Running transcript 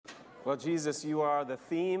Well, Jesus, you are the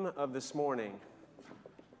theme of this morning,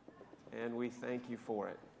 and we thank you for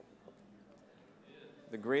it.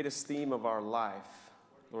 The greatest theme of our life,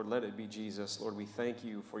 Lord, let it be Jesus. Lord, we thank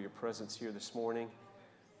you for your presence here this morning.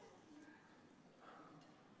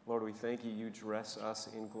 Lord, we thank you, you dress us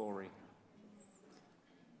in glory.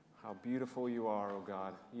 How beautiful you are, oh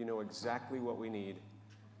God. You know exactly what we need.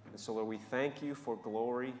 And so, Lord, we thank you for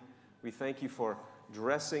glory. We thank you for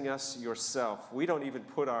dressing us yourself. We don't even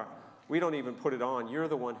put it on. You're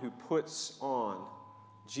the one who puts on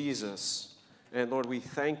Jesus. And Lord, we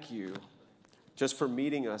thank you just for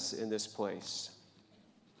meeting us in this place.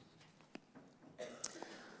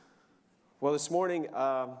 Well, this morning,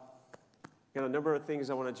 got a number of things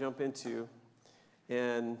I want to jump into.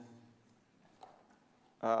 And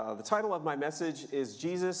the title of my message is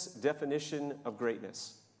Jesus' Definition of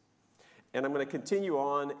Greatness. And I'm going to continue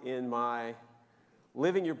on in my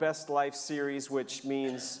Living Your Best Life series, which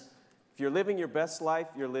means if you're living your best life,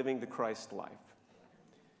 you're living the Christ life.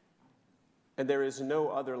 And there is no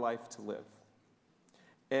other life to live.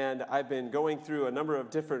 And I've been going through a number of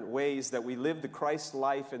different ways that we live the Christ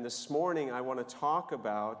life. And this morning, I want to talk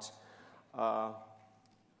about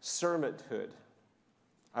servanthood.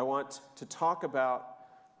 I want to talk about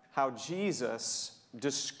how Jesus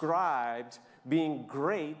described being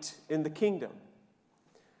great in the kingdom.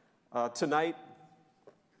 Tonight,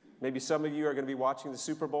 maybe some of you are going to be watching the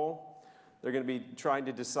Super Bowl. They're going to be trying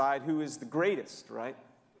to decide who is the greatest, right?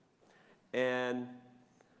 And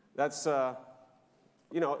that's,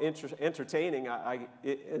 entertaining.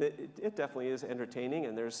 It definitely is entertaining,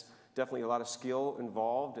 and there's definitely a lot of skill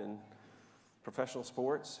involved in professional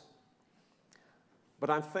sports. But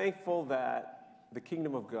I'm thankful that the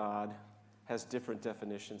kingdom of God has different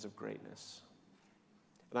definitions of greatness.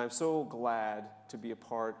 And I'm so glad to be a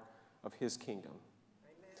part of his kingdom.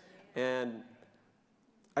 And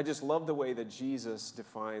I just love the way that Jesus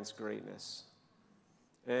defines greatness.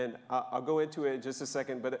 And I'll go into it in just a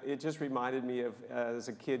second, but it just reminded me of as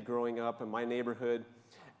a kid growing up in my neighborhood.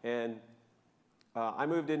 And I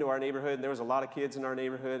moved into our neighborhood, and there was a lot of kids in our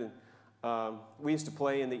neighborhood. And we used to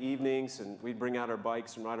play in the evenings, and we'd bring out our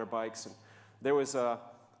bikes and ride our bikes. And there was a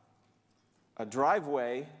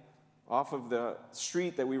driveway off of the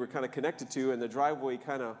street that we were kind of connected to, and the driveway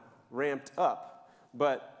kind of ramped up.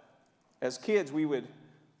 But as kids, we would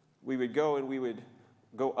go and we would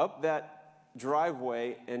go up that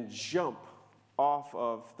driveway and jump off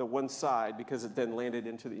of the one side because it then landed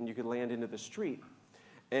and you could land into the street.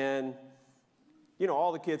 And,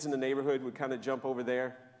 all the kids in the neighborhood would kind of jump over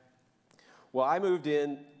there. Well, I moved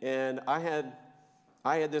in, and I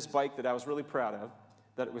had this bike that I was really proud of,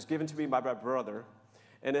 that it was given to me by my brother.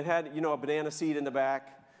 And it had, a banana seat in the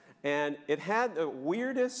back. And it had the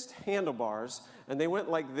weirdest handlebars. And they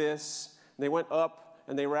went like this. And they went up,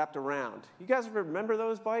 and they wrapped around. You guys remember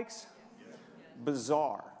those bikes? Yeah.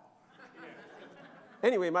 Bizarre.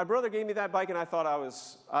 Anyway, my brother gave me that bike, and I thought I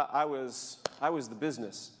was the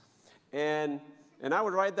business. And I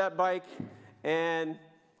would ride that bike, and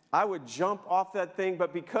I would jump off that thing.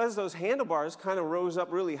 But because those handlebars kind of rose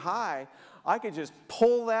up really high, I could just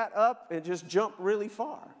pull that up and just jump really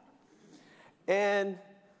far. And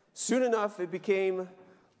soon enough, it became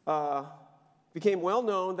well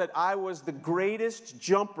known that I was the greatest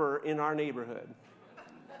jumper in our neighborhood.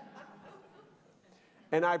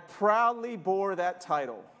 And I proudly bore that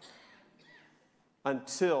title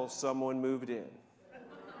until someone moved in.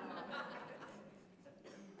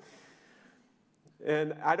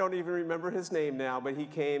 And I don't even remember his name now, but he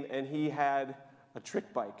came and he had a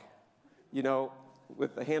trick bike.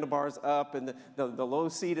 With the handlebars up and the low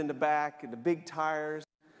seat in the back and the big tires.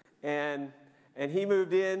 And he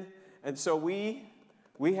moved in, and so we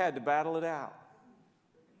had to battle it out.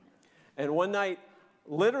 And one night,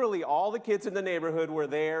 literally all the kids in the neighborhood were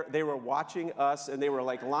there. They were watching us, and they were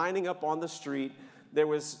like lining up on the street.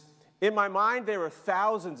 In my mind, there were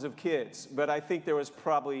thousands of kids, but I think there was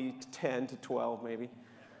probably 10 to 12 maybe.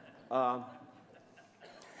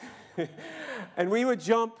 And we would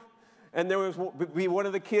jump. And there would be one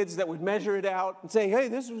of the kids that would measure it out and say, hey,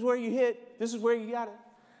 this is where you hit. This is where you got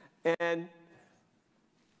it. And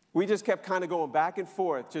we just kept kind of going back and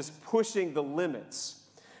forth, just pushing the limits.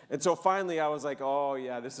 And so finally I was like, oh,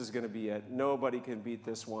 yeah, this is going to be it. Nobody can beat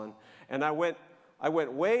this one. And I went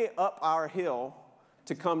way up our hill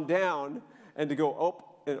to come down and to go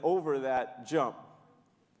up and over that jump.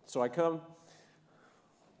 So I come,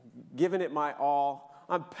 giving it my all.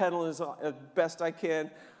 I'm pedaling as best I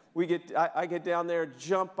can. I get down there,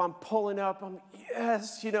 jump, I'm pulling up,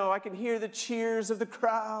 yes, I can hear the cheers of the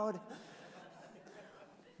crowd.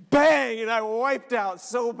 Bang, and I wiped out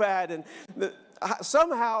so bad. And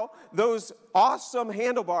somehow those awesome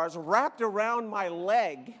handlebars wrapped around my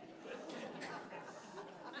leg.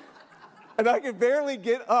 And I could barely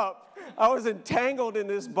get up. I was entangled in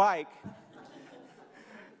this bike.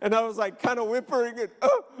 And I was like kind of whimpering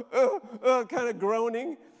and kind of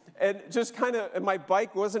groaning. And just kind of, and my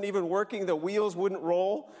bike wasn't even working. The wheels wouldn't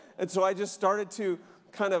roll. And so I just started to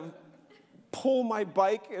kind of pull my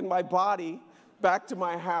bike and my body back to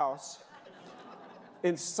my house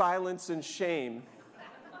in silence and shame.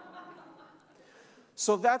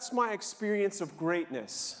 So that's my experience of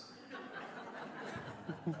greatness.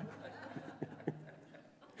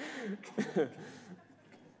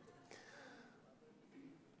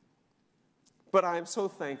 But I'm so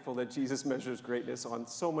thankful that Jesus measures greatness on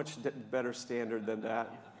so much better standard than that,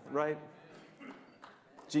 right?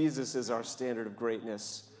 Jesus is our standard of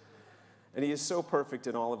greatness, and he is so perfect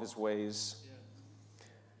in all of his ways.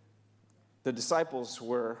 The disciples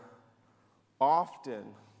were often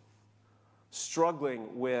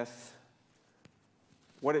struggling with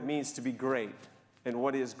what it means to be great and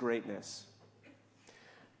what is greatness.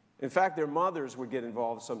 In fact, their mothers would get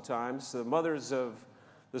involved sometimes. The mothers of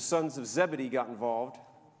the sons of Zebedee got involved.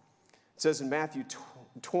 It says in Matthew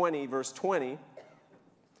 20, verse 20,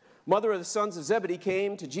 mother of the sons of Zebedee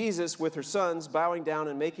came to Jesus with her sons, bowing down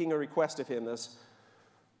and making a request of him, this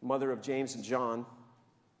mother of James and John.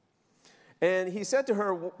 And he said to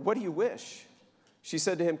her, what do you wish? She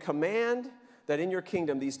said to him, command that in your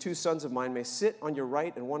kingdom these two sons of mine may sit on your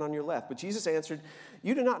right and one on your left. But Jesus answered,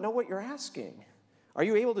 you do not know what you're asking. Are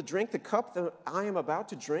you able to drink the cup that I am about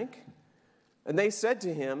to drink? And they said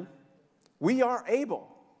to him, we are able.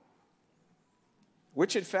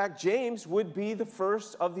 Which in fact, James would be the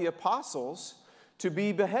first of the apostles to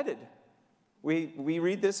be beheaded. We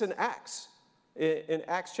read this in Acts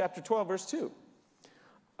chapter 12, verse 2.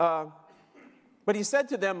 But he said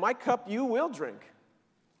to them, my cup you will drink.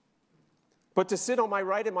 But to sit on my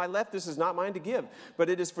right and my left, this is not mine to give, but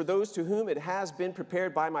it is for those to whom it has been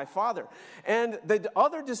prepared by my Father. And the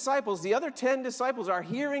other disciples, the other 10 disciples are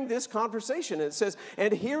hearing this conversation. And it says,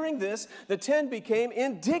 and hearing this, the 10 became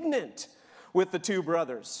indignant with the two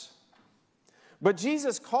brothers. But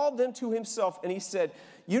Jesus called them to himself and he said,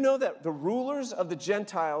 you know that the rulers of the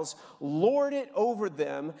Gentiles lord it over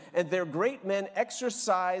them, and their great men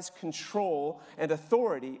exercise control and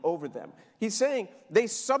authority over them. He's saying they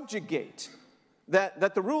subjugate.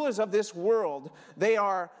 That the rulers of this world, they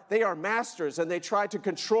are masters, and they try to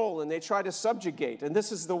control and they try to subjugate. And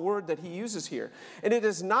this is the word that he uses here. And it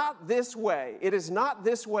is not this way. It is not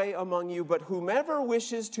this way among you, but whomever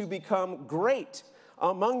wishes to become great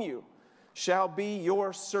among you shall be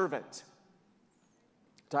your servant.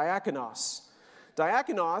 Diakonos.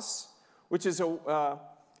 Diakonos, which is a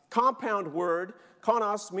compound word.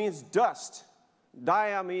 Konos means dust.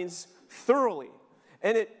 Dia means thoroughly.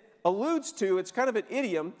 And it alludes to, it's kind of an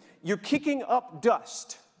idiom, you're kicking up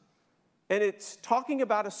dust. And it's talking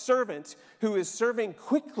about a servant who is serving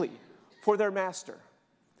quickly for their master.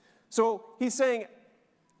 So he's saying,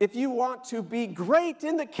 if you want to be great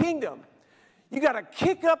in the kingdom, you got to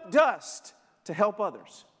kick up dust to help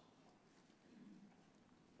others.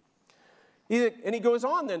 And he goes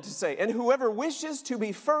on then to say, and whoever wishes to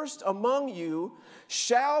be first among you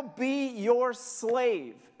shall be your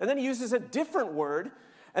slave. And then he uses a different word.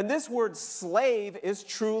 And this word slave is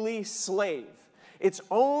truly slave. It's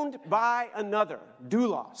owned by another,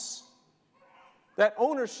 doulos. That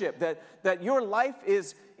ownership, that your life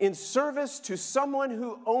is in service to someone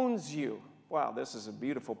who owns you. Wow, this is a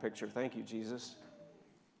beautiful picture. Thank you, Jesus.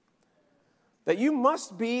 That you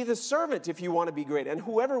must be the servant if you want to be great. And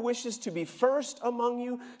whoever wishes to be first among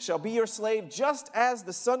you shall be your slave, just as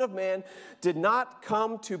the Son of Man did not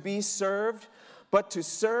come to be served, but to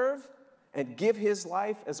serve and give his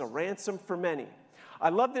life as a ransom for many. I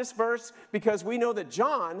love this verse because we know that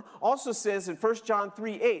John also says in 1 John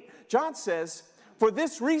 3:8, John says, for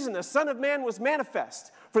this reason the Son of Man was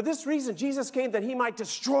manifest. For this reason Jesus came that he might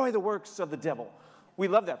destroy the works of the devil. We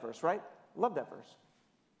love that verse, right? Love that verse.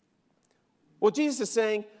 Well, Jesus is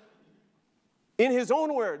saying, in his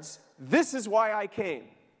own words, this is why I came.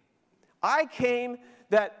 I came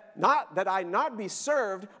that I not be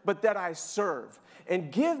served, but that I serve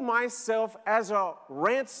and give myself as a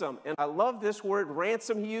ransom. And I love this word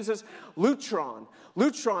ransom he uses, lutron.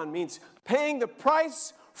 Lutron means paying the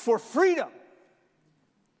price for freedom.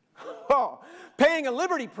 Oh, paying a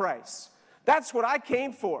liberty price. That's what I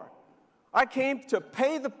came for. I came to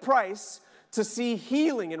pay the price to see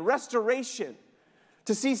healing and restoration,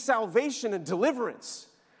 to see salvation and deliverance.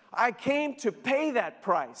 I came to pay that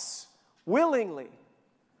price willingly.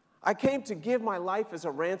 I came to give my life as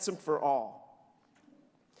a ransom for all.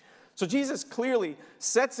 So Jesus clearly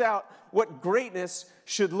sets out what greatness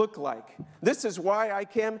should look like. This is why I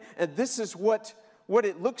came, and this is what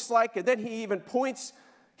it looks like. And then he even points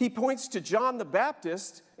to John the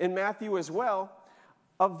Baptist in Matthew as well.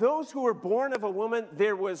 Of those who were born of a woman,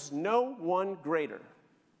 there was no one greater.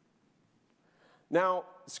 Now,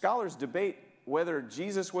 scholars debate whether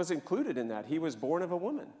Jesus was included in that. He was born of a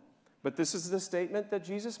woman. But this is the statement that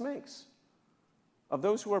Jesus makes. Of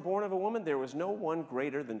those who are born of a woman, there was no one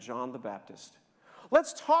greater than John the Baptist.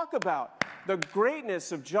 Let's talk about the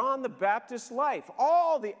greatness of John the Baptist's life,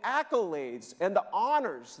 all the accolades and the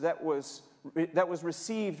honors that was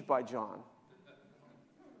received by John.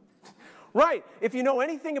 Right, if you know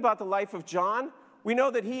anything about the life of John, we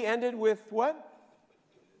know that he ended with what?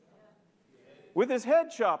 With his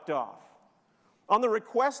head chopped off on the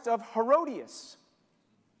request of Herodias,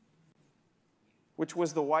 which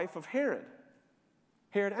was the wife of Herod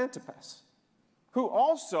Antipas, who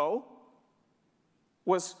also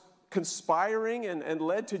was conspiring and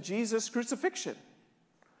led to Jesus' crucifixion.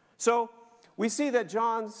 So we see that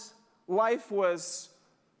John's life was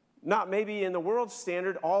not maybe in the world's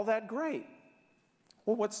standard all that great.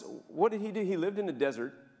 Well, what did he do? He lived in the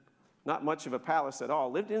desert, not much of a palace at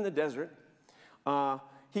all, lived in the desert.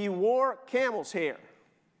 He wore camel's hair.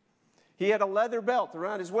 He had a leather belt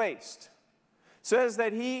around his waist. Says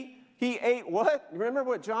that he ate what? Remember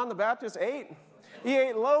what John the Baptist ate? He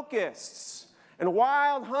ate locusts and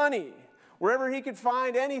wild honey. Wherever he could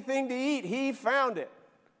find anything to eat, he found it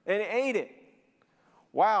and ate it.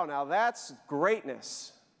 Wow, now that's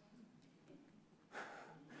greatness.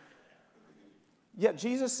 Yet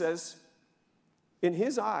Jesus says, in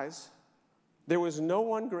his eyes, there was no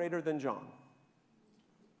one greater than John.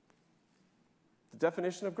 The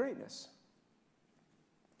definition of greatness.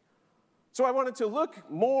 So I wanted to look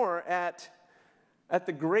more at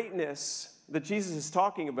the greatness that Jesus is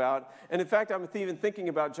talking about. And in fact, I'm even thinking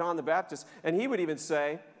about John the Baptist. And he would even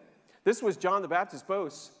say, this was John the Baptist's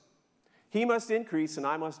boast. He must increase and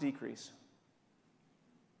I must decrease.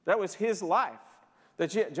 That was his life.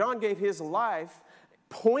 That John gave his life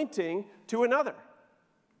pointing to another.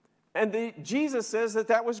 And Jesus says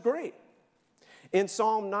that was great. In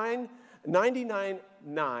Psalm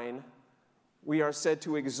 99:9, we are said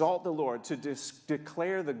to exalt the Lord, to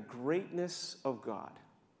declare the greatness of God.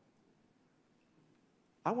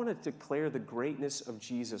 I want to declare the greatness of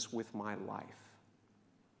Jesus with my life.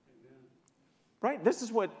 Amen. Right? This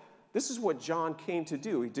is what John came to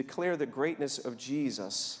do. He declared the greatness of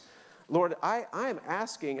Jesus. Lord, I'm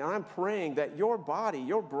asking and I'm praying that your body,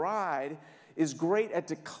 your bride, is great at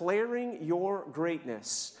declaring your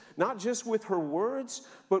greatness. Not just with her words,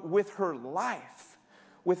 but with her life.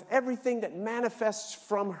 With everything that manifests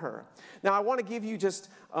from her. Now, I want to give you just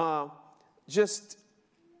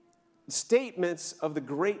statements of the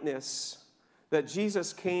greatness that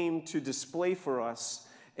Jesus came to display for us.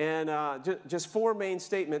 And just four main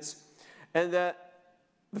statements. And that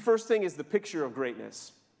the first thing is the picture of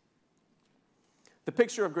greatness. The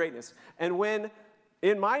picture of greatness. And when,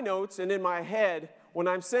 in my notes and in my head, when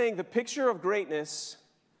I'm saying the picture of greatness,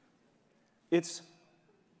 it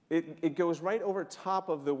goes right over top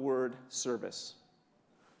of the word service.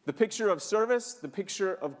 The picture of service, the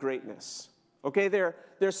picture of greatness. Okay, they're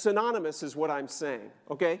synonymous is what I'm saying.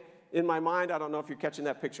 Okay, in my mind, I don't know if you're catching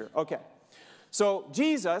that picture. Okay, so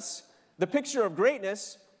Jesus, the picture of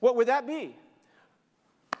greatness, what would that be?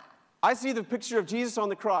 I see the picture of Jesus on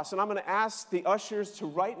the cross, and I'm going to ask the ushers to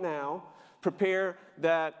right now prepare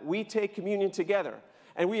that we take communion together,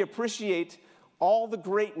 and we appreciate all the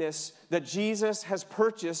greatness that Jesus has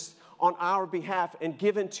purchased on our behalf and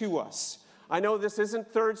given to us. I know this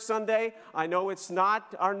isn't Third Sunday. I know it's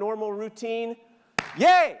not our normal routine.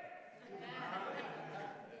 Yay!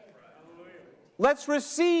 Let's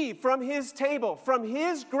receive from his table, from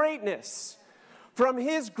his greatness. From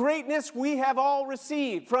his greatness we have all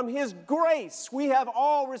received. From his grace we have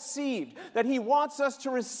all received. That he wants us to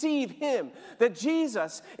receive him. That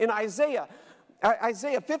Jesus in Isaiah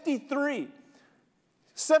 53,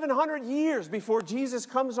 700 years before Jesus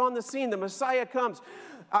comes on the scene, the Messiah comes,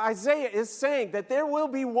 Isaiah is saying that there will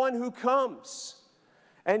be one who comes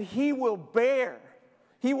and he will bear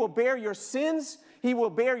your sins, he will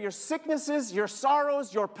bear your sicknesses, your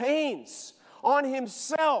sorrows, your pains on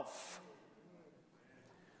himself.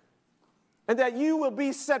 And that you will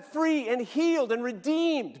be set free and healed and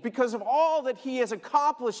redeemed because of all that he has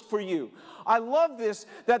accomplished for you. I love this,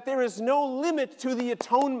 that there is no limit to the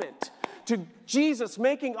atonement, to Jesus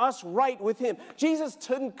making us right with him. Jesus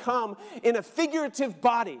didn't come in a figurative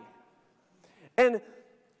body. And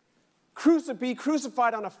be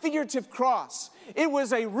crucified on a figurative cross. It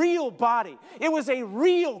was a real body. It was a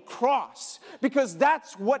real cross because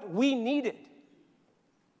that's what we needed.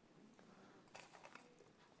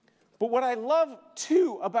 But what I love,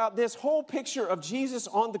 too, about this whole picture of Jesus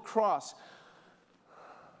on the cross,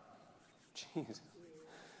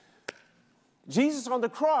 Jesus on the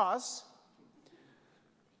cross,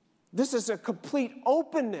 this is a complete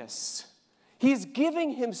openness. He's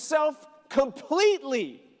giving himself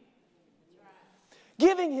completely.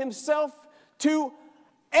 Giving himself to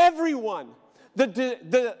everyone.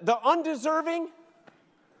 The undeserving,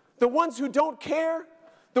 the ones who don't care,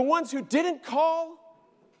 the ones who didn't call.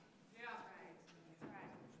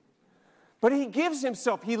 But he gives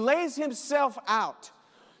himself, he lays himself out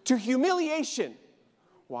to humiliation.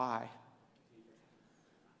 Why?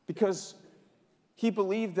 Because he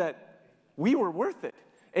believed that we were worth it.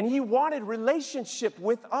 And he wanted relationship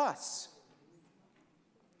with us.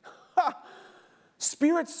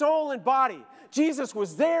 Spirit, soul, and body. Jesus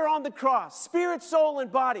was there on the cross, spirit, soul,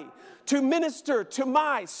 and body, to minister to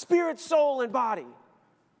my spirit, soul, and body.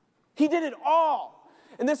 He did it all.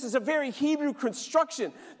 And this is a very Hebrew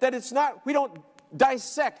construction that it's not, we don't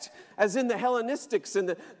dissect as in the Hellenistics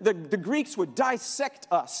and the Greeks would dissect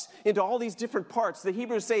us into all these different parts. The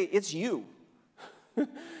Hebrews say, it's you.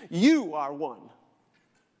 You are one.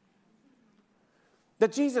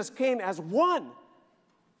 That Jesus came as one.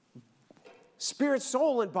 Spirit,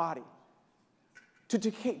 soul, and body. To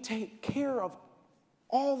take care of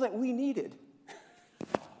all that we needed.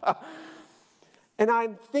 And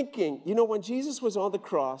I'm thinking, when Jesus was on the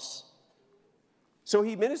cross, so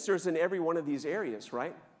he ministers in every one of these areas,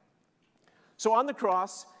 right? So on the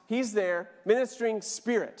cross, he's there ministering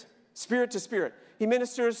spirit to spirit. He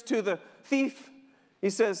ministers to the thief.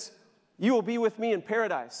 He says, you will be with me in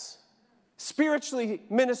paradise. Spiritually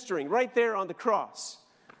ministering right there on the cross.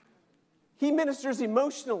 He ministers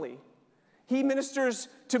emotionally. He ministers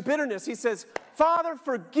to bitterness. He says, Father,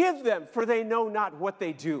 forgive them, for they know not what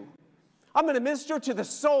they do. I'm going to minister to the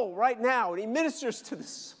soul right now. And he ministers to the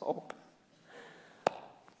soul.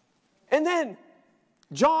 And then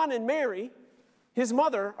John and Mary, his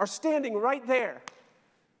mother, are standing right there.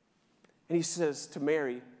 And he says to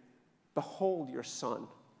Mary, behold your son.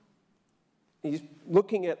 And he's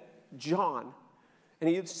looking at John. And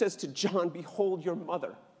he says to John, behold your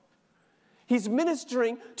mother. He's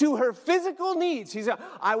ministering to her physical needs. He's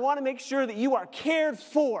I want to make sure that you are cared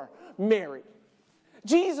for, Mary.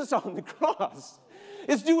 Jesus on the cross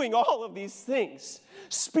is doing all of these things.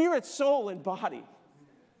 Spirit, soul, and body.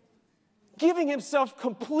 Giving himself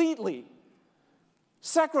completely,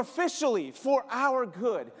 sacrificially for our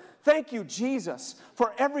good. Thank you, Jesus,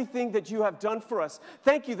 for everything that you have done for us.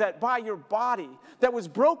 Thank you that by your body that was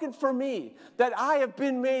broken for me, that I have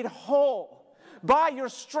been made whole. By your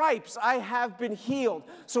stripes I have been healed.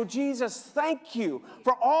 So Jesus, thank you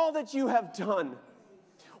for all that you have done.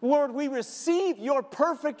 Lord, we receive your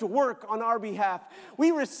perfect work on our behalf. We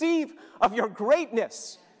receive of your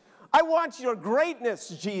greatness. I want your greatness,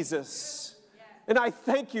 Jesus. And I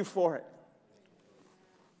thank you for it.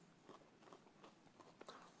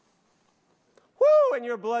 Woo! And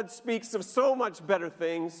your blood speaks of so much better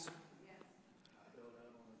things.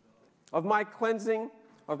 Of my cleansing,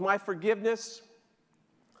 of my forgiveness.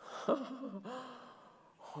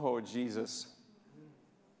 Oh, Jesus.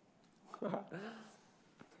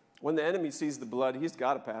 When the enemy sees the blood, he's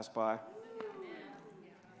got to pass by.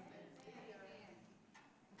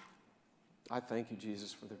 I thank you,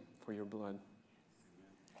 Jesus, for your blood.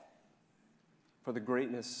 For the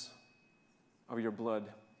greatness of your blood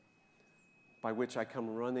by which I come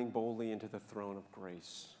running boldly into the throne of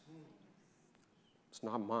grace. It's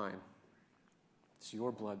not mine. It's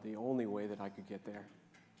your blood, the only way that I could get there.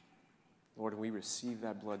 Lord, we receive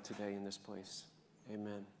that blood today in this place.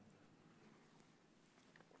 Amen.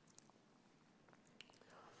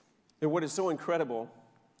 And what is so incredible,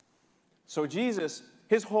 so Jesus,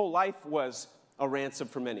 his whole life was a ransom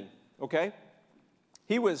for many, okay?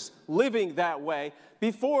 He was living that way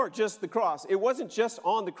before just the cross. It wasn't just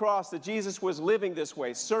on the cross that Jesus was living this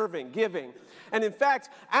way, serving, giving. And in fact,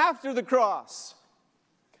 after the cross.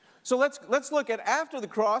 So let's look at after the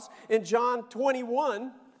cross in John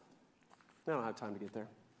 21. I don't have time to get there.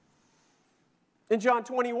 In John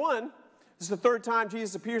 21, this is the third time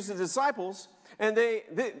Jesus appears to the disciples. And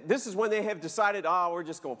this is when they have decided, we're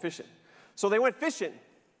just going fishing. So they went fishing.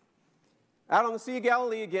 Out on the Sea of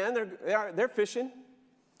Galilee again, they're fishing.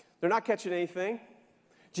 They're not catching anything.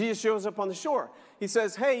 Jesus shows up on the shore. He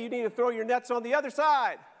says, hey, you need to throw your nets on the other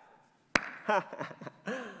side.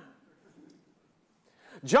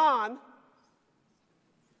 John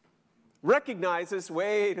recognizes,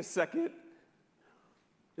 wait a second,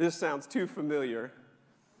 this sounds too familiar.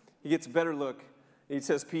 He gets a better look, and he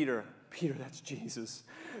says, Peter, that's Jesus.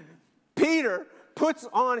 Peter puts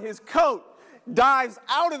on his coat, dives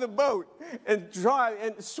out of the boat, and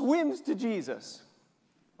swims to Jesus.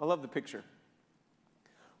 I love the picture.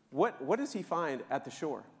 What does he find at the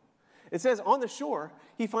shore? It says on the shore,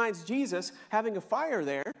 he finds Jesus having a fire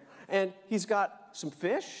there, and he's got some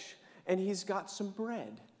fish, and he's got some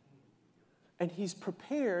bread. And he's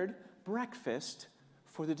prepared breakfast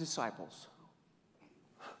for the disciples.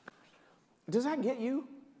 Does that get you?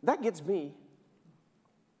 That gets me.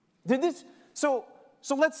 So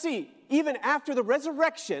let's see. Even after the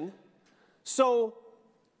resurrection, so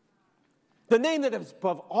the name that is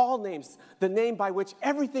above all names, the name by which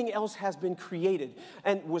everything else has been created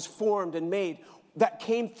and was formed and made, that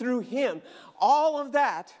came through him, all of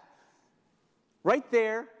that, right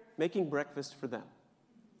there, making breakfast for them.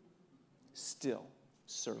 Still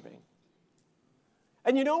serving.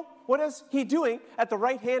 And you know, what is he doing at the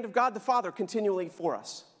right hand of God the Father continually for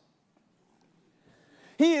us?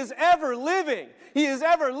 He is ever living. He is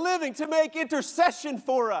ever living to make intercession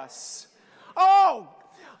for us. Oh,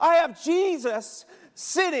 I have Jesus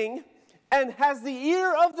sitting and has the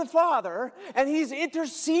ear of the Father, and he's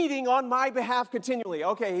interceding on my behalf continually.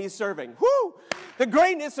 Okay, he's serving. Woo! The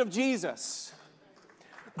greatness of Jesus.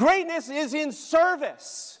 Greatness is in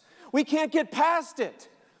service. We can't get past it.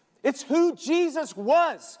 It's who Jesus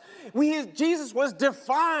was. Jesus was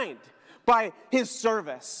defined by his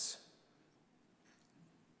service.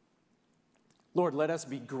 Lord, let us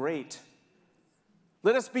be great.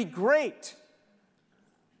 Let us be great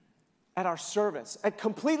at our service, at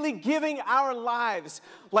completely giving our lives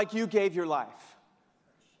like you gave your life.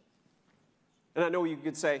 And I know you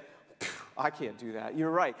could say, I can't do that. You're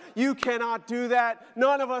right. You cannot do that.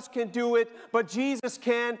 None of us can do it, but Jesus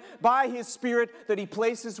can by his Spirit that he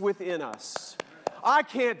places within us. I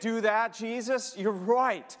can't do that, Jesus. You're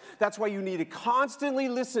right. That's why you need to constantly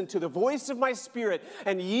listen to the voice of my Spirit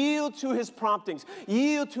and yield to his promptings.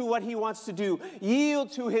 Yield to what he wants to do.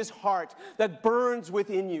 Yield to his heart that burns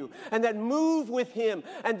within you and that move with him.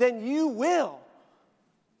 And then you will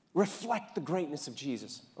reflect the greatness of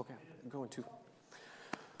Jesus. Okay, I'm going to.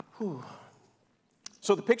 Whew.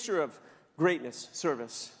 So the picture of greatness,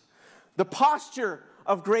 service. The posture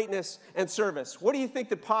of greatness and service. What do you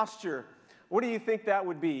think what do you think that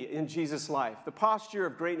would be in Jesus' life? The posture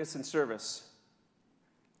of greatness and service.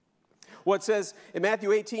 Well, it says in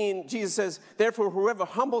Matthew 18, Jesus says, therefore, whoever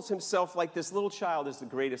humbles himself like this little child is the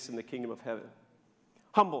greatest in the kingdom of heaven.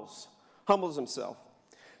 Humbles himself.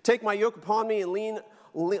 Take my yoke upon me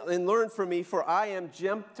and learn from me, for I am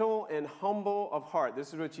gentle and humble of heart.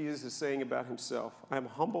 This is what Jesus is saying about himself. I am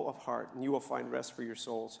humble of heart, and you will find rest for your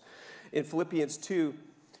souls. In Philippians 2,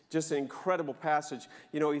 just an incredible passage.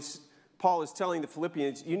 You know, Paul is telling the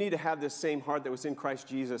Philippians, you need to have this same heart that was in Christ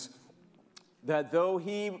Jesus, that though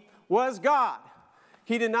he was God,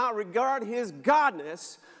 he did not regard his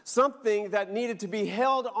godness something that needed to be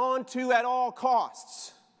held on to at all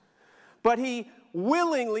costs, but he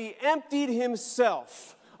willingly emptied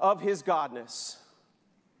himself of his godness.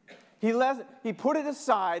 He put it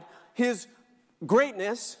aside, his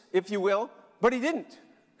greatness, if you will, but he didn't.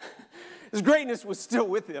 His greatness was still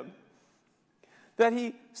with him. That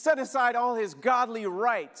he set aside all his godly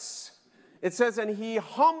rights. It says, and he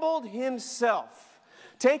humbled himself,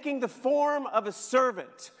 taking the form of a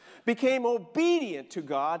servant, became obedient to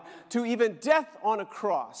God to even death on a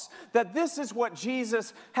cross. That this is what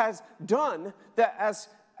Jesus has done, that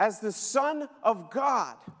as the Son of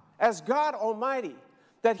God, as God Almighty,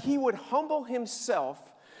 that he would humble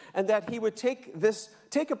himself and that he would take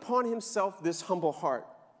upon himself this humble heart.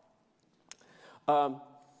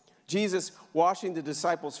 Jesus washing the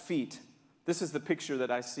disciples' feet. This is the picture that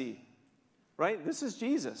I see, right? This is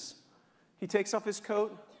Jesus. He takes off his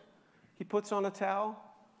coat. He puts on a towel.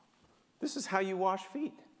 This is how you wash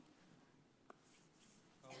feet.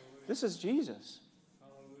 Hallelujah. This is Jesus.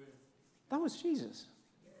 Hallelujah. That was Jesus.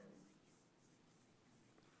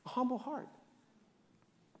 A humble heart.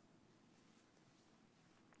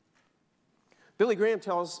 Billy Graham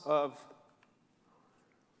tells of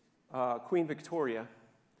Queen Victoria.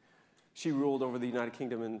 She ruled over the United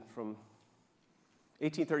Kingdom from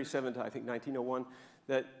 1837 to, I think, 1901,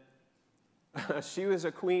 that she was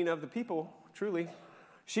a queen of the people, truly.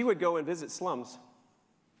 She would go and visit slums.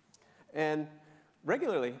 And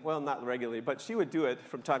regularly, well, not regularly, but she would do it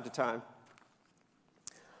from time to time.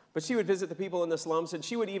 But she would visit the people in the slums, and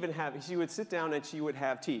she would sit down and she would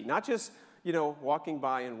have tea. Not just, walking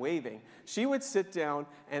by and waving. She would sit down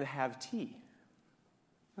and have tea.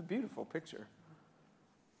 A beautiful picture.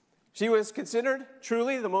 She was considered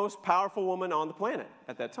truly the most powerful woman on the planet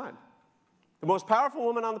at that time. The most powerful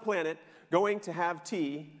woman on the planet going to have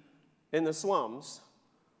tea in the slums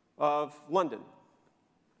of London.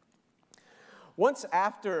 Once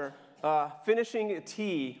after finishing a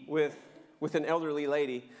tea with an elderly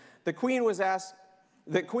lady, the queen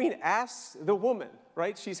asks the woman,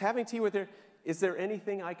 right? She's having tea with her, is there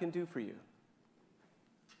anything I can do for you?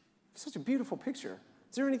 Such a beautiful picture.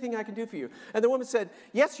 Is there anything I can do for you? And the woman said,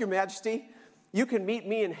 yes, Your Majesty, you can meet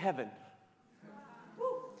me in heaven.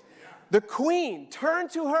 The queen turned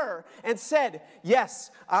to her and said,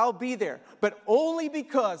 yes, I'll be there, but only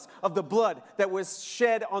because of the blood that was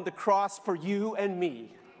shed on the cross for you and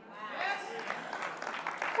me.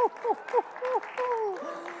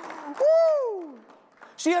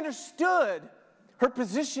 She understood her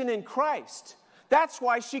position in Christ. That's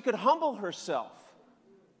why she could humble herself.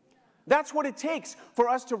 That's what it takes for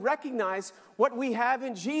us to recognize what we have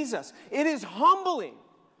in Jesus. It is humbling.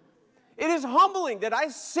 It is humbling that I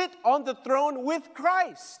sit on the throne with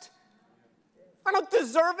Christ. I don't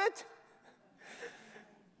deserve it.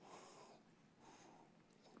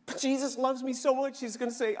 But Jesus loves me so much, he's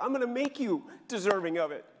going to say, I'm going to make you deserving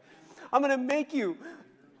of it. I'm going to make you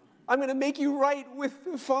right with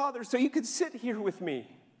the Father so you can sit here with me.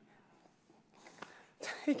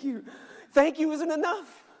 Thank you. Thank you isn't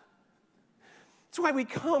enough. That's why we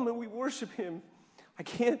come and we worship him. I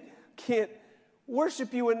can't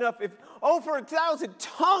worship you enough. For 1,000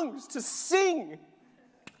 tongues to sing.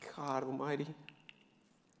 God Almighty.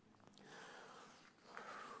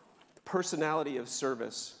 The personality of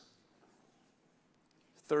service.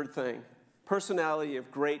 Third thing, personality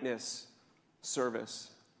of greatness,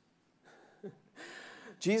 service.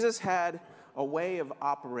 Jesus had a way of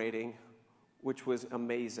operating which was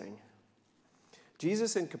amazing.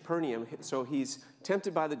 Jesus in Capernaum, so he's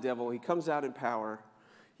tempted by the devil. He comes out in power.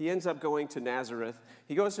 He ends up going to Nazareth.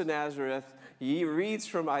 He goes to Nazareth. He reads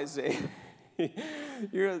from Isaiah.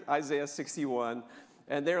 Isaiah 61.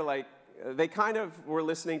 And they kind of were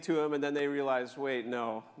listening to him, and then they realized, wait,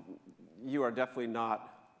 no, you are definitely not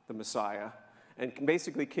the Messiah. And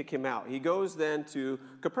basically kick him out. He goes then to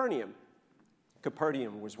Capernaum.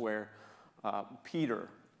 Capernaum was where Peter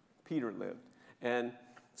lived. And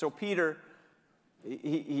so Peter,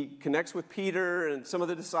 he connects with Peter and some of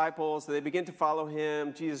the disciples. They begin to follow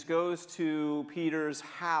him. Jesus goes to Peter's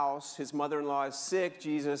house. His mother-in-law is sick.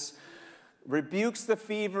 Jesus rebukes the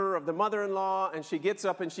fever of the mother-in-law, and she gets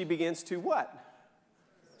up and she begins to what?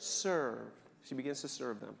 Serve. She begins to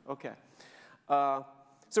serve them. Okay.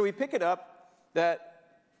 So we pick it up that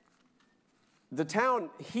the town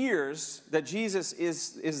hears that Jesus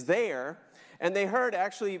is there, and they heard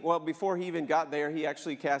actually, well, before he even got there, he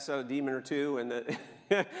actually cast out a demon or two and,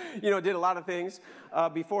 did a lot of things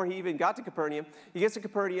before he even got to Capernaum. He gets to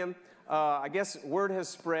Capernaum. I guess word has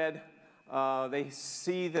spread. They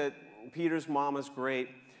see that Peter's mom is great.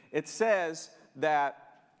 It says that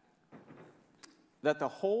the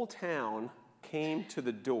whole town came to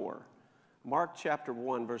the door. Mark chapter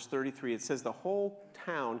 1, verse 33, it says the whole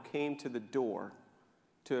town came to the door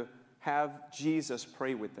to have Jesus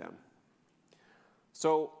pray with them.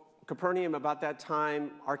 So Capernaum, about that time,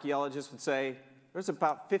 archaeologists would say there's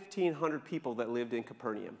about 1,500 people that lived in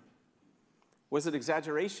Capernaum. Was it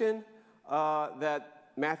exaggeration that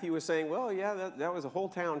Matthew was saying, well, yeah, that was a whole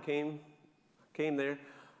town came there?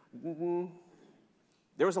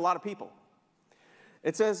 There was a lot of people.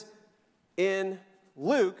 It says in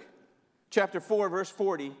Luke chapter 4, verse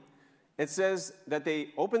 40, it says that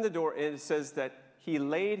they opened the door, and it says that he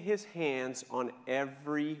laid his hands on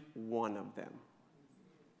every one of them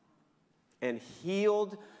and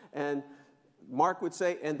healed, and Mark would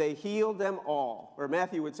say, and they healed them all. Or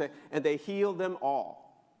Matthew would say, and they healed them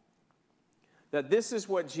all. That this is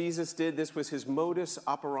what Jesus did. This was his modus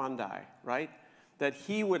operandi, right? That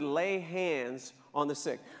he would lay hands on the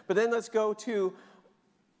sick. But then let's go to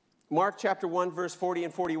Mark chapter 1, verse 40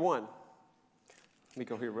 and 41. Let me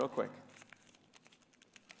go here real quick.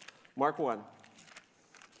 Mark 1,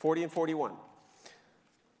 40 and 41.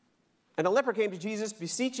 And a leper came to Jesus,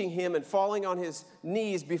 beseeching him and falling on his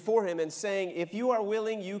knees before him and saying, if you are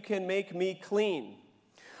willing, you can make me clean.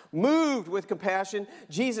 Moved with compassion,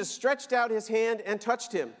 Jesus stretched out his hand and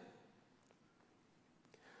touched him.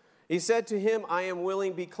 He said to him, I am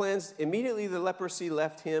willing, be cleansed. Immediately the leprosy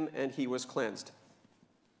left him and he was cleansed.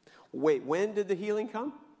 Wait, when did the healing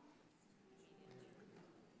come?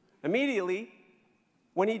 Immediately,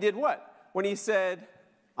 when he did what? When he said,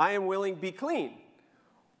 I am willing, be clean.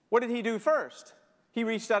 What did he do first? He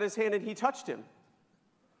reached out his hand and he touched him.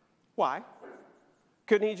 Why?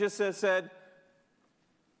 Couldn't he just have said,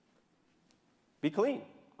 be clean?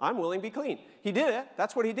 I'm willing to be clean. He did it.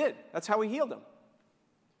 That's what he did. That's how he healed him.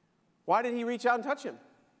 Why did he reach out and touch him?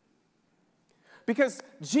 Because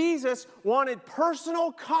Jesus wanted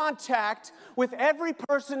personal contact with every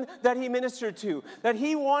person that he ministered to. That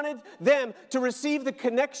he wanted them to receive the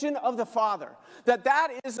connection of the Father.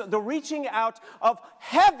 That is the reaching out of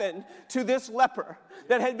heaven to this leper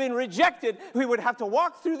that had been rejected. He would have to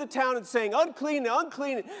walk through the town and saying, unclean,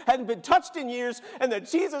 unclean, hadn't been touched in years. And that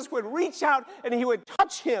Jesus would reach out and he would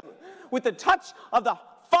touch him with the touch of the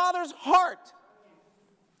Father's heart.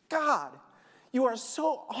 God, you are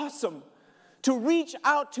so awesome to reach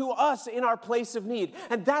out to us in our place of need.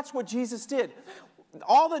 And that's what Jesus did.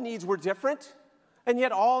 All the needs were different, and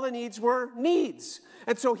yet all the needs were needs.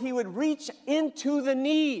 And so he would reach into the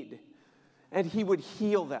need, and he would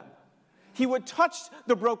heal them. He would touch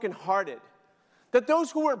the brokenhearted. That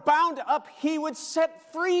those who were bound up, he would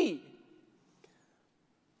set free.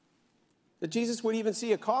 That Jesus would even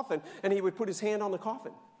see a coffin, and he would put his hand on the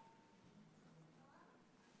coffin.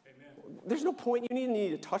 There's no point. You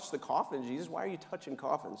need to touch the coffin, Jesus. Why are you touching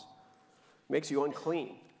coffins? It makes you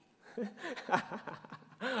unclean.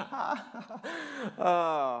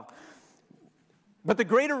 But the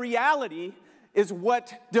greater reality is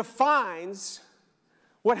what defines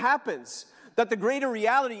what happens. That the greater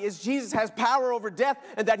reality is Jesus has power over death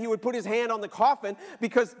and that he would put his hand on the coffin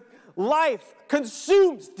because life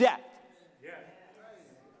consumes death.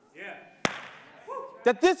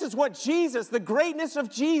 That this is what Jesus, the greatness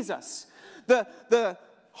of Jesus, the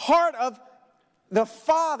heart of the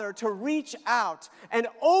Father to reach out and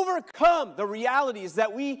overcome the realities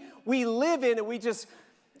that we live in and we just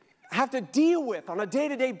have to deal with on a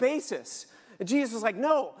day-to-day basis. And Jesus is like,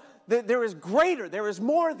 no, there is greater, there is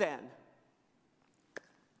more than.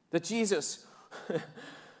 That Jesus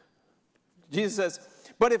says,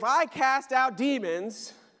 but if I cast out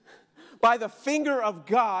demons by the finger of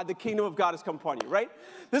God, the kingdom of God has come upon you, right?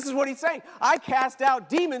 This is what he's saying. I cast out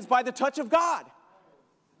demons by the touch of God.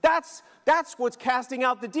 That's what's casting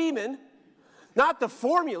out the demon, not the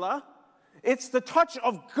formula. It's the touch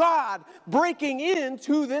of God breaking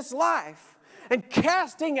into this life and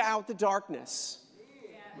casting out the darkness.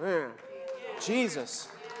 Man, Jesus.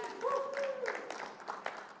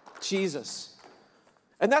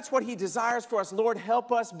 And that's what he desires for us. Lord,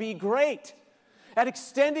 help us be great at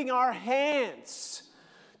extending our hands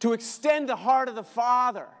to extend the heart of the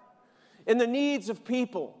Father in the needs of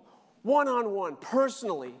people, one-on-one,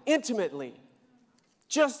 personally, intimately,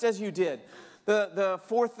 just as you did. The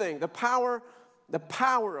fourth thing, the power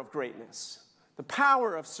of greatness, the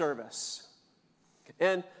power of service.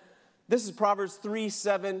 And this is Proverbs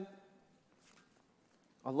 3:7.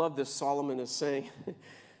 I love this. Solomon is saying,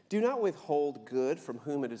 do not withhold good from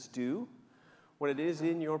whom it is due, when it is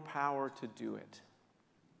in your power to do it.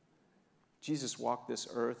 Jesus walked this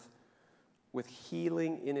earth with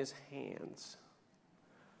healing in his hands.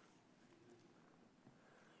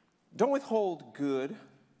 Don't withhold good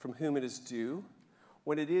from whom it is due,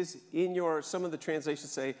 when it is in your, some of the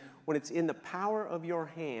translations say, when it's in the power of your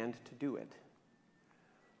hand to do it.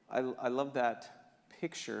 I love that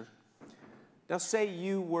picture. Now say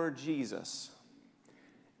you were Jesus,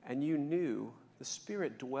 and you knew the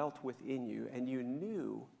Spirit dwelt within you, and you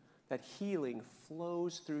knew that healing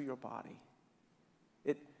flows through your body.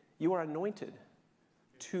 You are anointed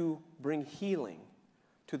to bring healing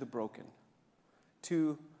to the broken,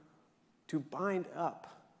 to bind up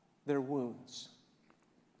their wounds,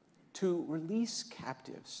 to release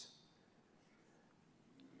captives.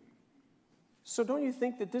 So don't you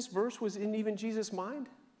think that this verse was in even Jesus' mind?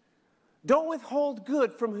 Don't withhold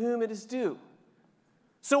good from whom it is due.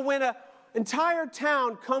 So when an entire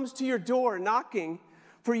town comes to your door knocking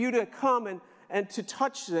for you to come and to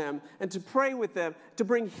touch them and to pray with them, to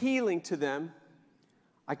bring healing to them,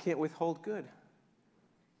 I can't withhold good.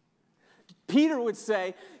 Peter would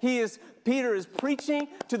say, Peter is preaching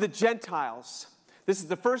to the Gentiles. This is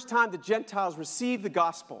the first time the Gentiles received the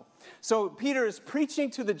gospel. So Peter is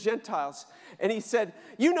preaching to the Gentiles, and he said,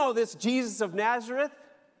 you know this Jesus of Nazareth?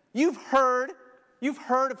 You've heard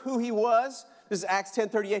of who he was. This is Acts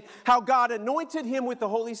 10:38. How God anointed him with the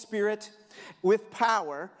Holy Spirit, with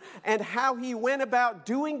power, and how he went about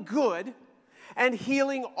doing good and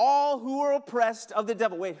healing all who were oppressed of the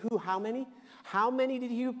devil. Wait, who? How many? How many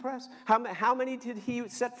did he oppress? How many did he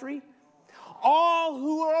set free? All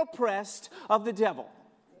who are oppressed of the devil.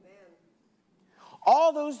 Amen.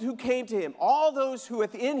 All those who came to him, all those who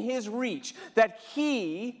within his reach, that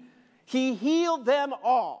he healed them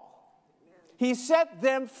all. Amen. He set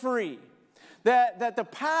them free. That the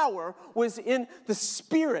power was in the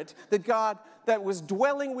Spirit that was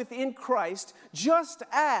dwelling within Christ, just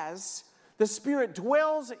as the Spirit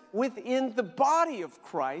dwells within the body of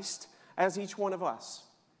Christ as each one of us.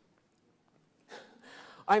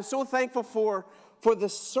 I'm so thankful for the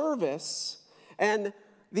service and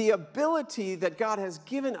the ability that God has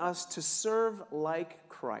given us to serve like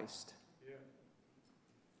Christ. Yeah.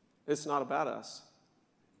 It's not about us.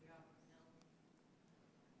 Yeah.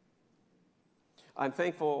 I'm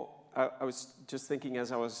thankful. I was just thinking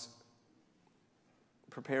as I was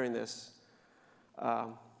preparing this,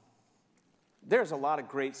 there's a lot of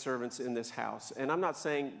great servants in this house. And I'm not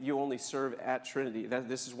saying you only serve at Trinity.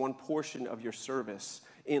 This is one portion of your service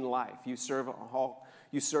in life. You serve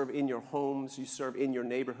in your homes, you serve in your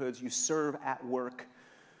neighborhoods, you serve at work,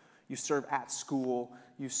 you serve at school,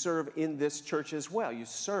 you serve in this church as well. You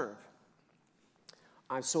serve.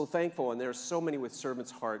 I'm so thankful, and there's so many with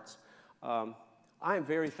servants' hearts. I am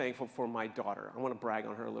very thankful for my daughter. I want to brag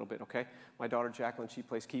on her a little bit, okay? My daughter, Jacqueline, she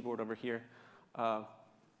plays keyboard over here.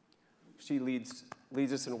 She leads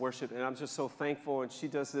us in worship, and I'm just so thankful, and she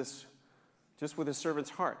does this just with a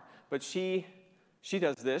servant's heart. But she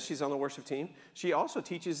does this. She's on the worship team. She also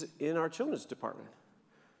teaches in our children's department.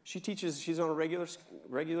 She's on a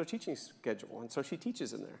regular teaching schedule, and so she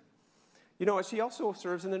teaches in there. You know what? She also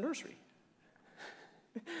serves in the nursery.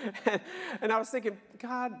 and I was thinking,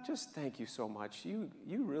 God, just thank you so much. You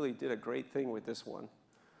really did a great thing with this one.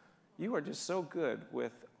 You are just so good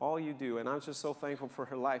with all you do, and I'm just so thankful for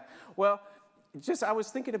her life. Well, I was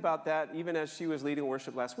thinking about that even as she was leading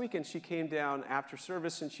worship last week, and she came down after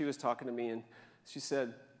service, and she was talking to me, and she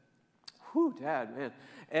said, whew, Dad, man.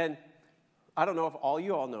 And I don't know if all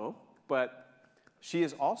you all know, but she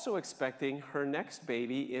is also expecting her next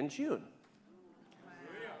baby in June.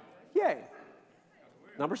 Yay.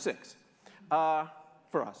 Number 6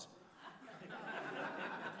 for us.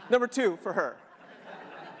 Number 2 for her.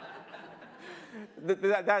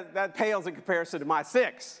 That pales in comparison to my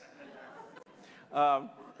 6.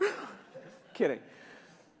 Kidding.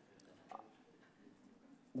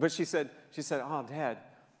 But she said, oh, Dad,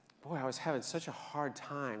 boy, I was having such a hard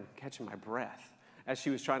time catching my breath as she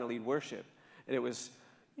was trying to lead worship. And it was,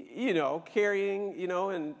 carrying,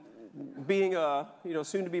 and being a,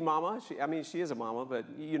 soon-to-be mama. She is a mama, but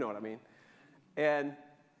you know what I mean. And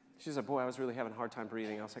she said, boy, I was really having a hard time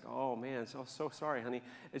breathing. I was like, oh, man, so sorry, honey.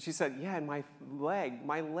 And she said, yeah, and my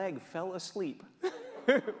leg fell asleep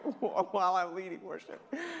while I'm leading worship.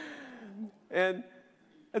 And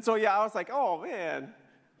so, yeah, I was like, oh, man.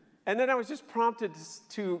 And then I was just prompted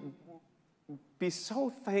to be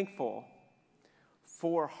so thankful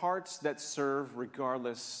for hearts that serve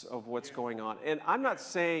regardless of what's going on. And I'm not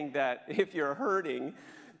saying that if you're hurting,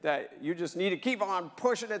 that you just need to keep on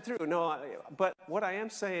pushing it through. No, but what I am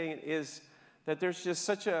saying is that there's just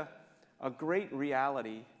such a great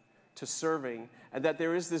reality to serving, and that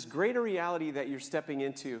there is this greater reality that you're stepping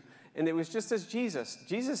into. And it was just as Jesus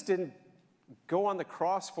didn't go on the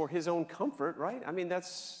cross for his own comfort, right?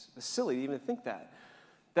 That's silly to even think that.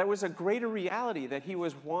 That was a greater reality that he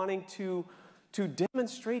was wanting to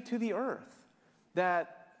demonstrate to the earth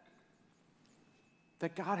that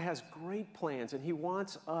God has great plans, and he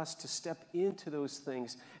wants us to step into those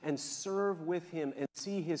things and serve with him and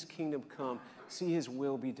see his kingdom come, see his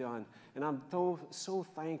will be done. And I'm so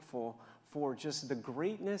thankful for just the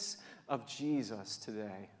greatness of Jesus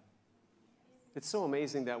today. It's so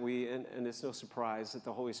amazing that and it's no surprise that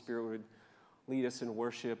the Holy Spirit would lead us in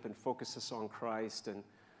worship and focus us on Christ,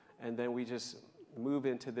 and then we just move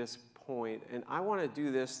into this point. And I want to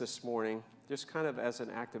do this morning just kind of as an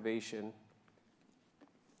activation.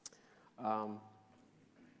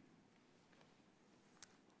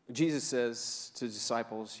 Jesus says to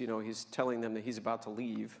disciples, he's telling them that he's about to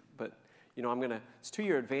leave, but, it's to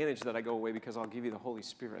your advantage that I go away because I'll give you the Holy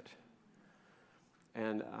Spirit.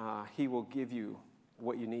 And he will give you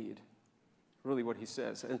what you need, really what he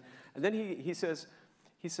says. And then he says,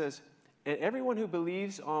 and everyone who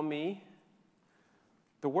believes on me,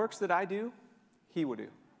 the works that I do, he will do,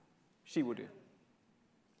 she will do.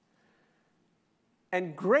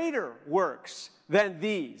 And greater works than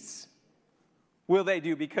these will they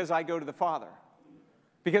do because I go to the Father.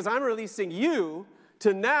 Because I'm releasing you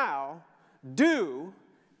to now do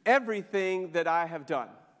everything that I have done.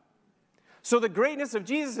 So the greatness of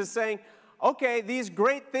Jesus is saying, okay, these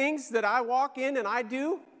great things that I walk in and I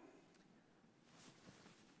do,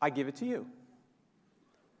 I give it to you.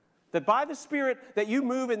 That by the Spirit, that you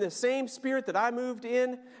move in the same Spirit that I moved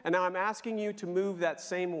in, and now I'm asking you to move that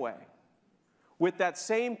same way. With that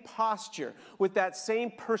same posture, with that same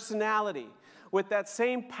personality, with that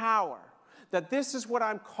same power, that this is what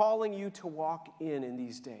I'm calling you to walk in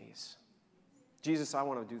these days. Jesus, I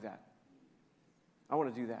want to do that. I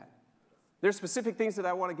want to do that. There's specific things that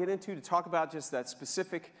I want to get into to talk about just that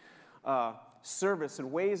specific service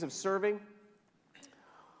and ways of serving.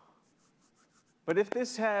 But if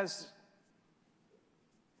this has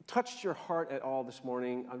touched your heart at all this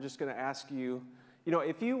morning, I'm just going to ask you,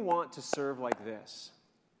 if you want to serve like this,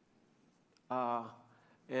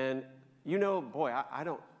 and boy, I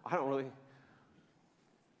don't really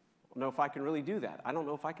know if I can really do that. I don't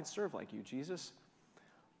know if I can serve like you, Jesus.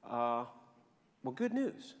 Well, good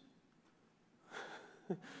news.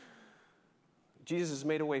 Jesus has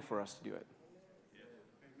made a way for us to do it.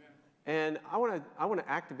 And I want to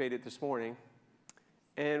activate it this morning.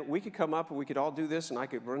 And we could come up and we could all do this, and I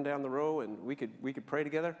could run down the row and we could pray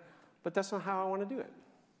together. But that's not how I want to do it.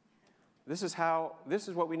 This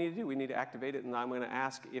is what we need to do. We need to activate it, and I'm going to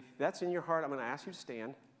ask, if that's in your heart, I'm going to ask you to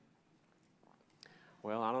stand.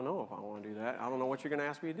 Well, I don't know if I want to do that. I don't know what you're going to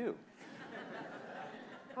ask me to do.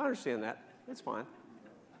 I understand that. It's fine.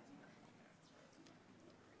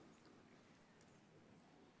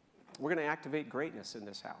 We're going to activate greatness in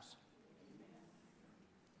this house.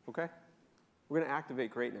 Okay? We're going to activate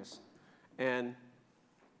greatness. And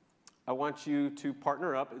I want you to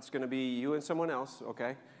partner up. It's going to be you and someone else,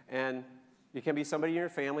 okay? And it can be somebody in your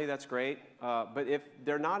family. That's great. But if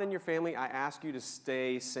they're not in your family, I ask you to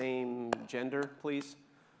stay same gender, please.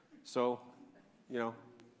 So,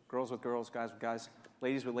 girls with girls, guys with guys,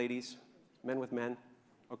 ladies with ladies, men with men.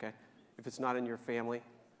 Okay? If it's not in your family,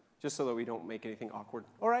 just so that we don't make anything awkward.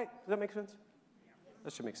 All right? Does that make sense?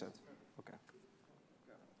 That should make sense. Okay.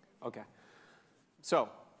 Okay. So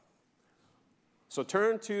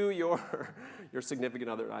turn to your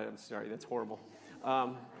significant other. I'm sorry, that's horrible.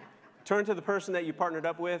 Turn to the person that you partnered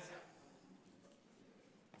up with.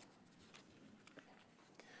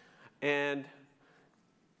 And,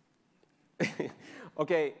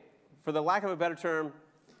 okay, for the lack of a better term,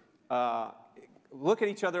 look at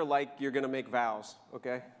each other like you're going to make vows,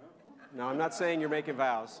 okay? Now, I'm not saying you're making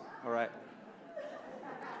vows, all right?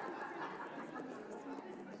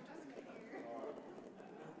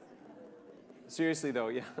 Seriously, though,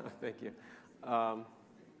 yeah, thank you.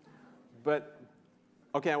 But,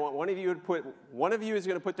 okay, I want one of you is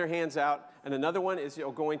going to put their hands out, and another one is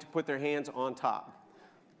going to put their hands on top.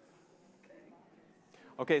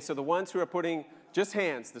 Okay, so the ones who are putting just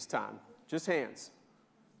hands this time, just hands.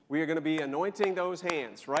 We are going to be anointing those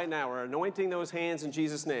hands right now. We're anointing those hands in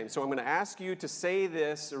Jesus' name. So I'm going to ask you to say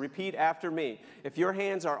this, repeat after me. If your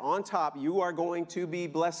hands are on top, you are going to be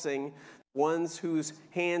blessing ones whose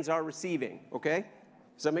hands are receiving, okay?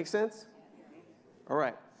 Does that make sense? All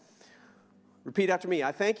right. Repeat after me.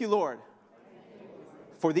 I thank you, Lord,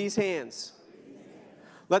 for these hands.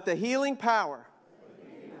 Let the healing power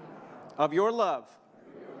of your love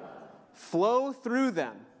flow through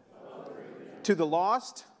them to the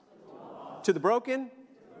lost, to the broken,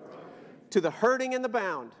 to the hurting and the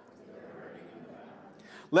bound.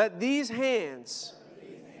 Let these hands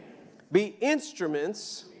be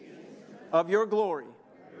instruments of your glory,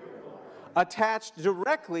 attached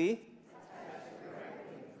directly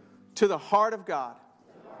to the heart of God.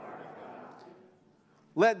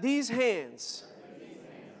 Let these hands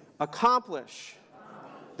accomplish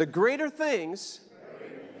the greater things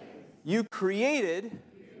you created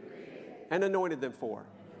and anointed them for.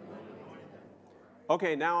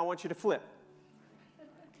 Okay, now I want you to flip.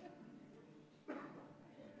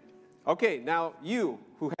 Okay, now you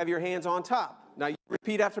who have your hands on top. Now you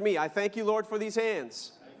repeat after me. I thank you, Lord, for these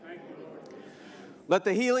hands. Let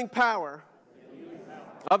the healing power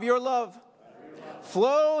of your love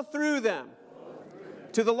flow through them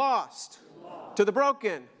to the lost, to the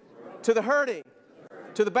broken, to the hurting,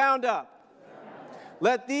 to the bound up.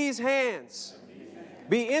 Let these hands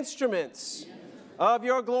be instruments of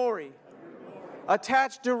your glory,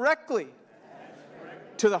 attached directly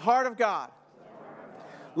to the heart of God.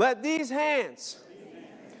 Let these hands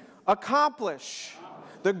accomplish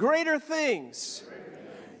the greater things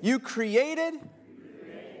you created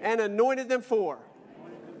and anointed them for.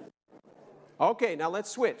 Okay, now let's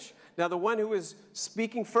switch. Now the one who is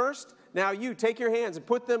speaking first, now you take your hands and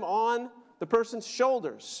put them on the person's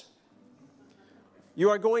shoulders. You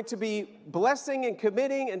are going to be blessing and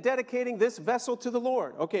committing and dedicating this vessel to the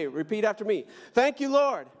Lord. Okay, repeat after me. Thank you,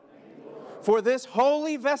 Lord, for this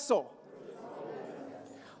holy vessel.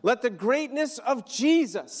 Let the greatness of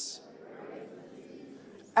Jesus,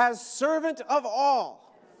 as servant of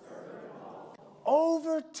all,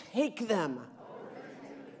 overtake them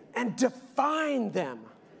and define them.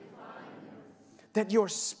 That your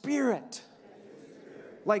spirit,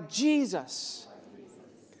 like Jesus,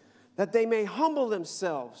 that they may humble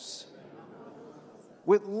themselves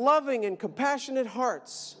with loving and compassionate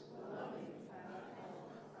hearts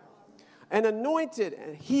and anointed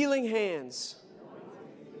and healing hands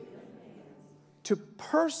to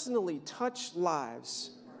personally touch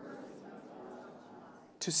lives,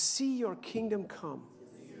 to see your kingdom come,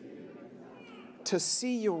 to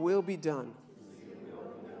see your will be done.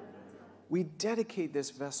 We dedicate this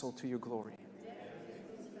vessel to your glory.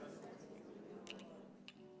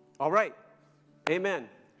 All right. Amen.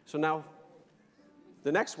 So now,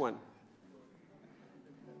 the next one.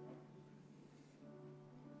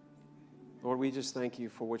 Lord, we just thank you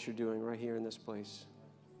for what you're doing right here in this place.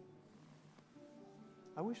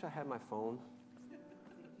 I wish I had my phone.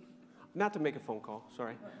 Not to make a phone call,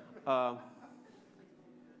 sorry.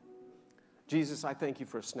 Jesus, I thank you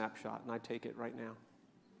for a snapshot, and I take it right now.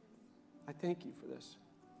 I thank you for this.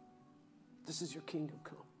 This is your kingdom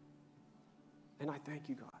come. And I thank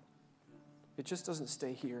you, God. It just doesn't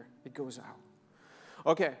stay here. It goes out.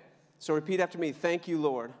 Okay, so repeat after me. Thank you,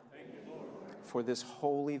 Lord, for this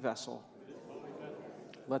holy vessel.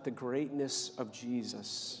 Let the greatness of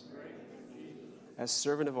Jesus, as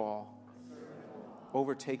servant of all,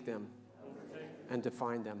 overtake them and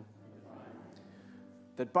define them.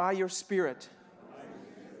 That by your Spirit,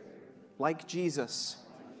 like Jesus,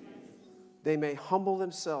 they may humble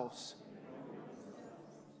themselves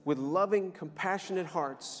with loving, compassionate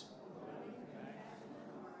hearts,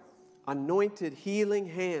 anointed, healing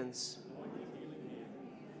hands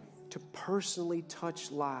to personally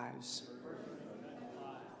touch lives,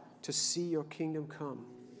 to see your kingdom come,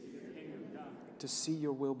 to see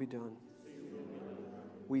your will be done.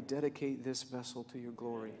 We dedicate this vessel to your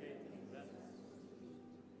glory.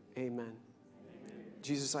 Amen.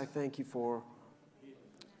 Jesus, I thank you for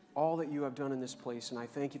all that you have done in this place, and I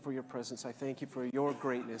thank you for your presence. I thank you for your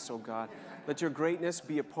greatness, oh God. Let your greatness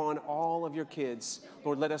be upon all of your kids.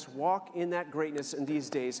 Lord, let us walk in that greatness in these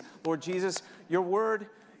days. Lord Jesus, your word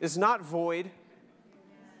is not void.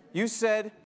 You said